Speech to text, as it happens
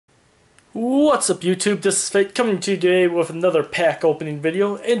What's up YouTube, this is Fate coming to you today with another pack opening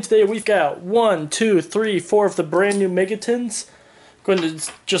video, and today we've got 1, 2, 3, 4 of the brand new Megatins. I'm going to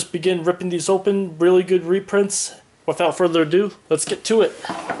just begin ripping these open, really good reprints. Without further ado, let's get to it.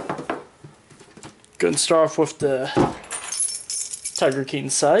 Going to start off with the Tiger King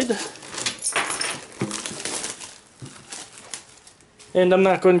side. And I'm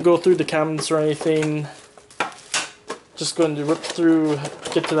not going to go through the comments or anything. Just going to rip through,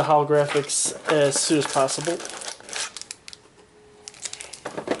 get to the holographics as soon as possible.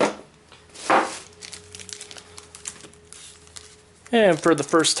 And for the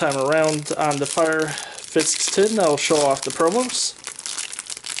first time around on the Fire Fists tin, I'll show off the promos.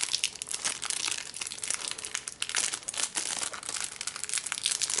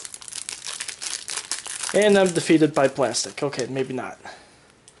 And I'm defeated by plastic. Okay, maybe not.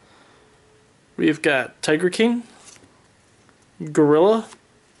 We've got Tiger King, Gorilla,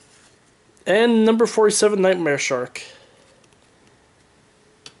 and number 47 Nightmare Shark.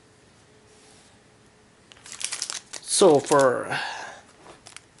 So for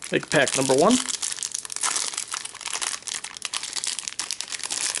big pack number 1,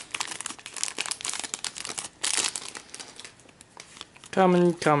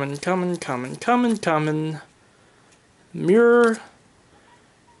 common, Mirror,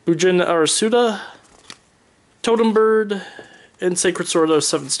 Bujin Arasuda, Totem Bird, and Sacred Sword of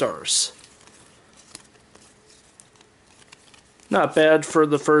 7 stars. Not bad for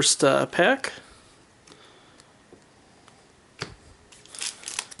the first pack.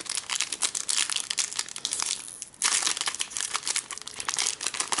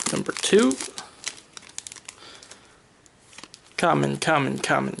 Number 2. Common.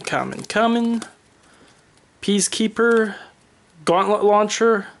 Peacekeeper, Gauntlet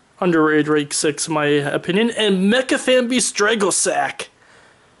Launcher, underrated rank 6 in my opinion, and Mechafambi Stranglesack.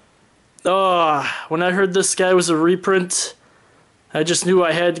 When I heard this guy was a reprint, I just knew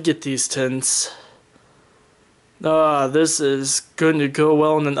I had to get these tins. This is going to go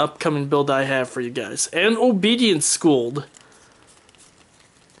well in an upcoming build I have for you guys. And Obedience Schooled.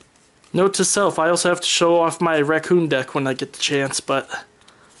 Note to self, I also have to show off my raccoon deck when I get the chance, but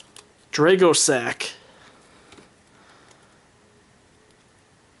Dragosack.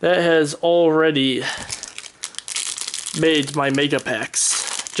 That has already made my mega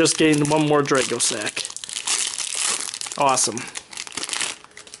packs. Just gained one more Dragosack. Awesome.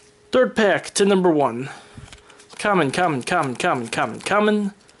 Third pack, tin number 1. Common.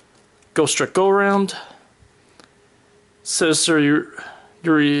 Ghost Trick Go Around. Sister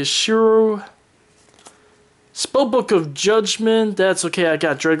Yurishiro. Spellbook of Judgment. That's okay, I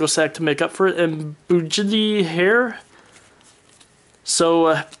got Dragosack to make up for it. And Bujidi Hair.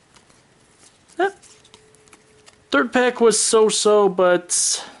 So, third pack was so-so,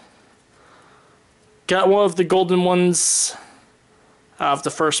 but got one of the golden ones out of the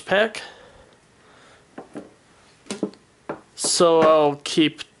first pack. So I'll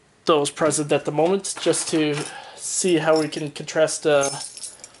keep those present at the moment, just to see how we can contrast the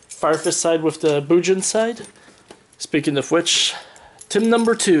Fire Fist side with the Bujin side. Speaking of which, tin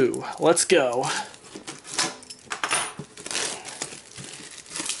number 2, let's go.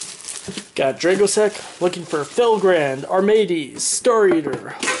 Got Dragosack, looking for Felgrand, Armades, Star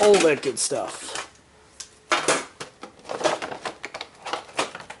Eater, all that good stuff.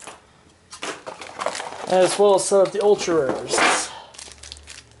 As well as some of the ultra rares,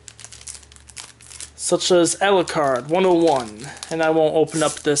 such as Alucard 101, and I won't open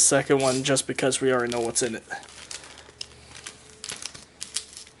up this second one just because we already know what's in it.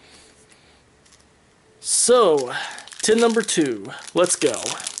 So, tin number 2, let's go.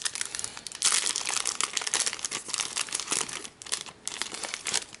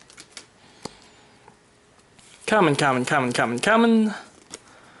 Common.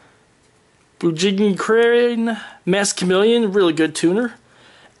 Bujigni Crane, Mass Chameleon, really good tuner.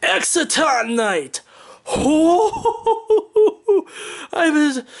 Exciton Knight! Oh, I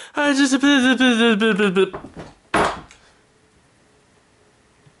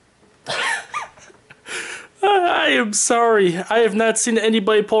am sorry. I have not seen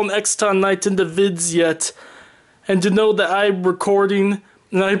anybody pull an Exciton Knight into vids yet. And to know that I'm recording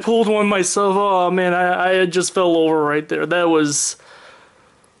and I pulled one myself, oh man, I just fell over right there. That was...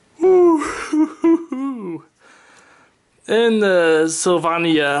 Woo. And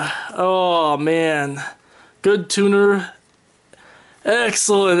Sylvania, oh man, good tuner,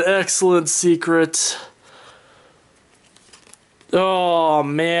 excellent secret. Oh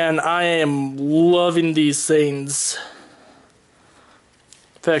man, I am loving these things.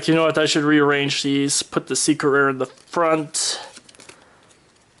 In fact, you know what? I should rearrange these. Put the secret rare in the front.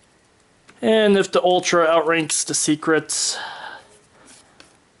 And if the Ultra outranks the secrets,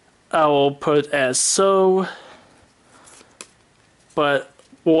 I will put as so. But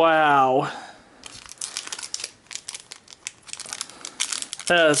wow,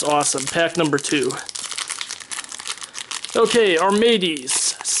 that is awesome. Pack number 2. Okay, our mateys,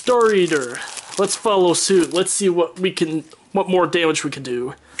 Star Eater. Let's follow suit. Let's see what more damage we can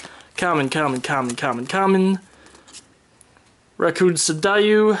do. Common. Raccoon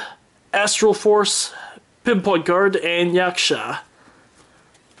Sadayu, Astral Force, Pinpoint Guard, and Yaksha.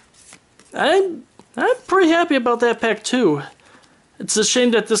 I'm pretty happy about that pack too. It's a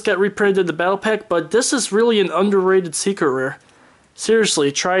shame that this got reprinted in the battle pack, but this is really an underrated secret rare.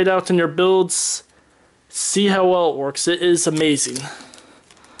 Seriously, try it out in your builds. See how well it works. It is amazing.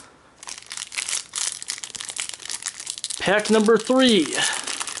 Pack number 3.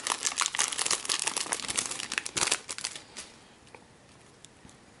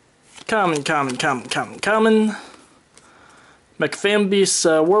 Common. McFambeast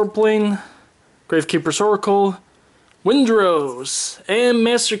Warplane, Gravekeeper's Oracle, Windrose, and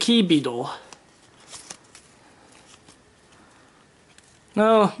Master Key Beetle.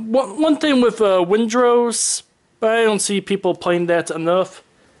 Now, one thing with Windrose, I don't see people playing that enough.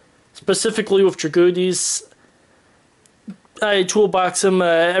 Specifically with Dragooties. I toolbox him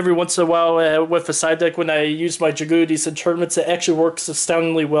every once in a while with a side deck when I use my Dragooties in tournaments. It actually works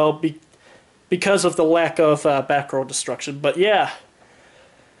astoundingly well because of the lack of back row destruction. But yeah,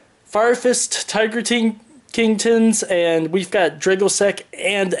 Firefist, Tiger Kingtons, and we've got Dragosek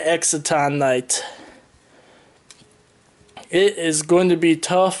and Exciton Knight. It is going to be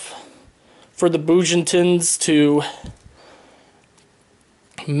tough for the Boojantins to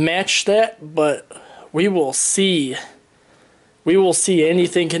match that, but we will see. We will see.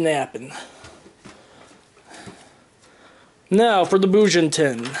 Anything can happen. Now for the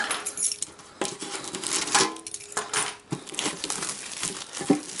Boojantin.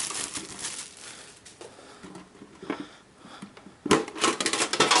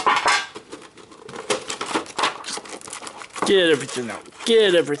 Get everything out.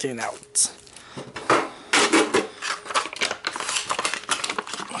 Get everything out.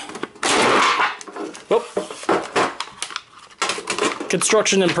 Oh.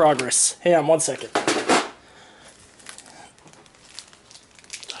 Construction in progress. Hang on 1 second.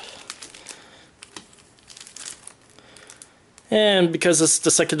 And because it's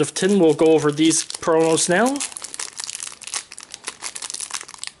the second of 10, we'll go over these promos now.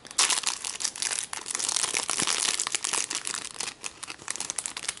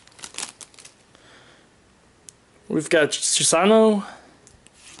 We've got Susano,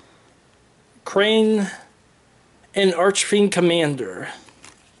 Crane, and Archfiend Commander.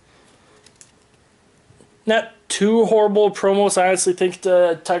 Not too horrible promos. I honestly think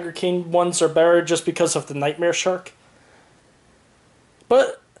the Tiger King ones are better just because of the Nightmare Shark.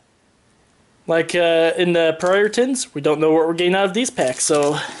 But, like in the prior tins, we don't know what we're getting out of these packs,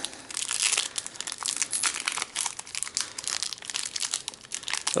 so...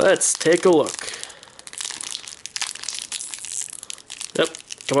 let's take a look. Yep,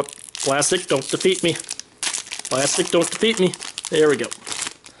 come on. Plastic, don't defeat me. Plastic, don't defeat me. There we go.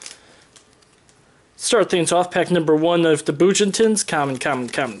 Start things off. Pack number 1 of the Boojantins. Common.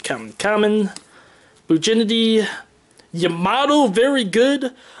 Boojinity. Yamato, very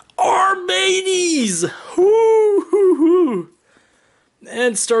good. Armades! Woo-hoo-hoo!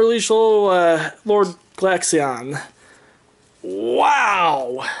 And Starleash Lord Glaxion.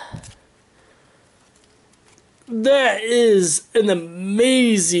 Wow! That is an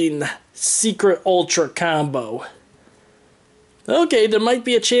amazing Secret Ultra combo. Okay, there might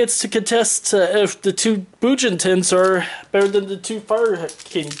be a chance to contest if the 2 Boojantins are better than the 2 Fire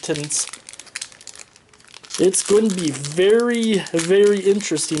Kingtons. It's going to be very, very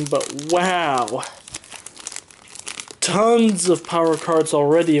interesting, but wow. Tons of power cards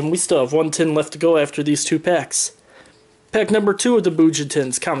already, and we still have 1 tin left to go after these 2 packs. Pack number 2 of the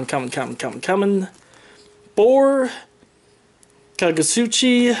Boojantins. Common. Boar,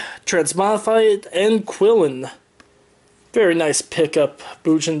 Kagasuchi, Transmodify, and Quillen. Very nice pickup,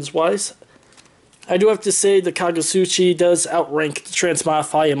 Boojans wise. I do have to say the Kagasuchi does outrank the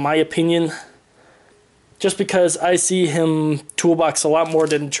Transmodify in my opinion. Just because I see him toolbox a lot more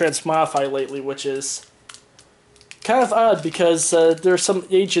than Transmodify lately, which is kind of odd because there's some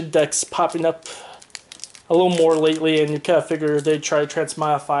agent decks popping up a little more lately, and you kind of figure they'd try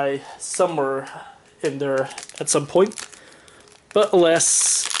Transmodify somewhere in there at some point. But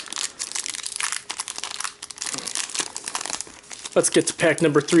alas, let's get to pack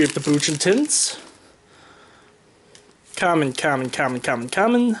number 3 of the Boojantins. Common.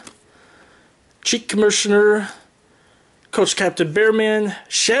 Cheat Commissioner, Coach Captain Bearman,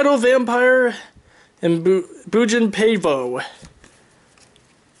 Shadow Vampire, and Bujin Pavo.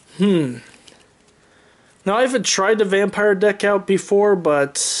 Now, I haven't tried the vampire deck out before,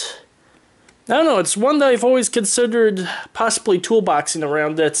 but I don't know, it's one that I've always considered possibly toolboxing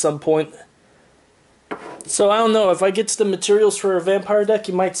around at some point. So I don't know, if I get the materials for a vampire deck,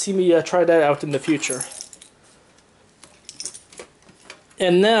 you might see me try that out in the future.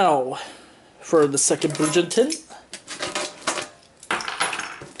 And now, for the second Bujin tin.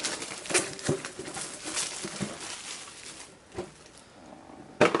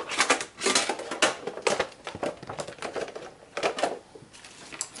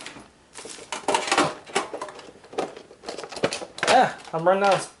 I'm running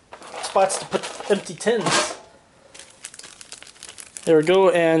out of spots to put empty tins. There we go,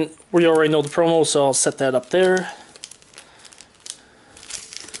 and we already know the promo, so I'll set that up there.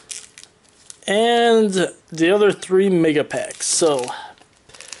 And the other 3 mega packs. So,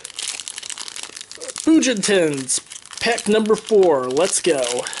 Bujin tins, pack number 4. Let's go.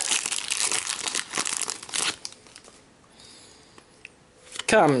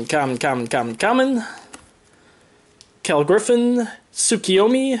 Common. Cal Griffin,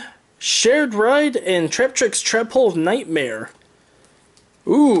 Tsukiyomi, Shared Ride, and Trap Tricks Trap Hole of Nightmare.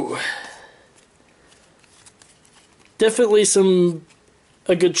 Ooh. Definitely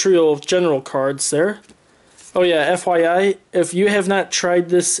a good trio of general cards there. Oh yeah, FYI, if you have not tried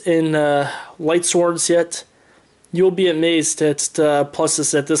this in Light Swords yet, you'll be amazed at the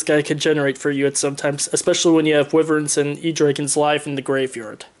pluses that this guy can generate for you at sometimes, especially when you have Wyverns and E-Dragons live in the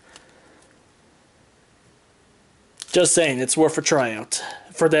graveyard. Just saying, it's worth a tryout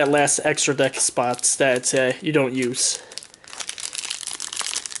for that last extra deck spots that you don't use.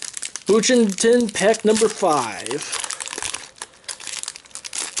 Bujin tin pack number 5.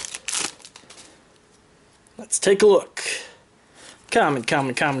 Let's take a look. Common.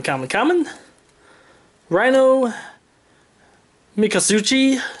 Rhino,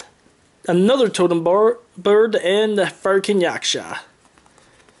 Mikasuchi, another Totem Bird, and Fire King Yaksha.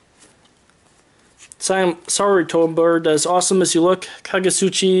 Sorry, Totem Bird, as awesome as you look,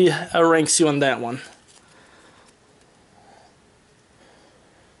 Kagasuchi ranks you on that one.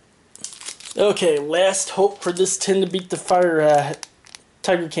 Okay, last hope for this tin to beat the Fire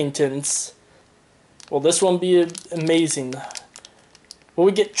Tiger King tins. Will this one be amazing? Will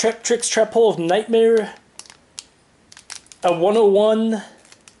we get Trap Tricks Trap Hole of Nightmare, a 101,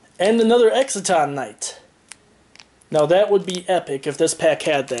 and another Exciton Knight? Now that would be epic if this pack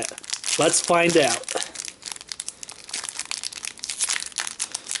had that. Let's find out.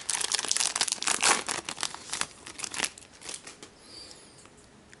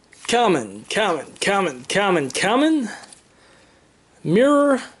 Common.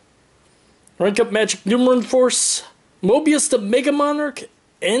 Mirror, Rank Up Magic Numeron Force, Mobius the Mega Monarch,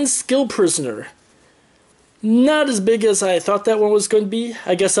 and Skill Prisoner. Not as big as I thought that one was going to be.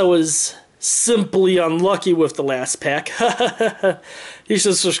 I guess I was simply unlucky with the last pack. You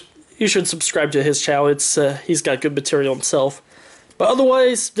should subscribe to his channel. He's got good material himself. But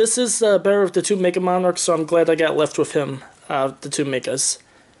otherwise, this is better of the 2 Mega Monarchs, so I'm glad I got left with him, the 2 Megas.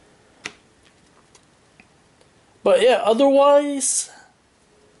 But yeah, otherwise,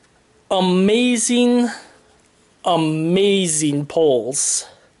 amazing pulls.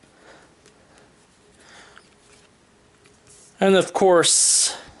 And of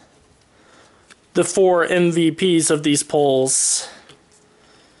course, the 4 MVPs of these pulls.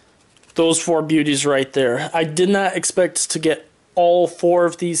 Those 4 beauties right there. I did not expect to get all 4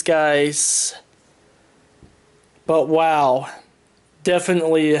 of these guys. But wow.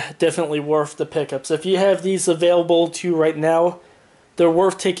 Definitely worth the pickups. If you have these available to you right now, they're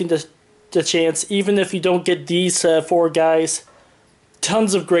worth taking the chance. Even if you don't get these 4 guys,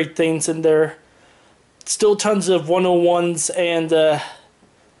 tons of great things in there. Still tons of 101s and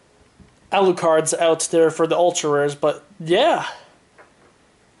Alucards out there for the ultra rares. But yeah,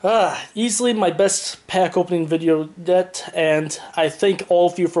 easily my best pack opening video yet. And I thank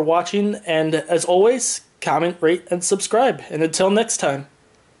all of you for watching. And as always, comment, rate, and subscribe. And until next time.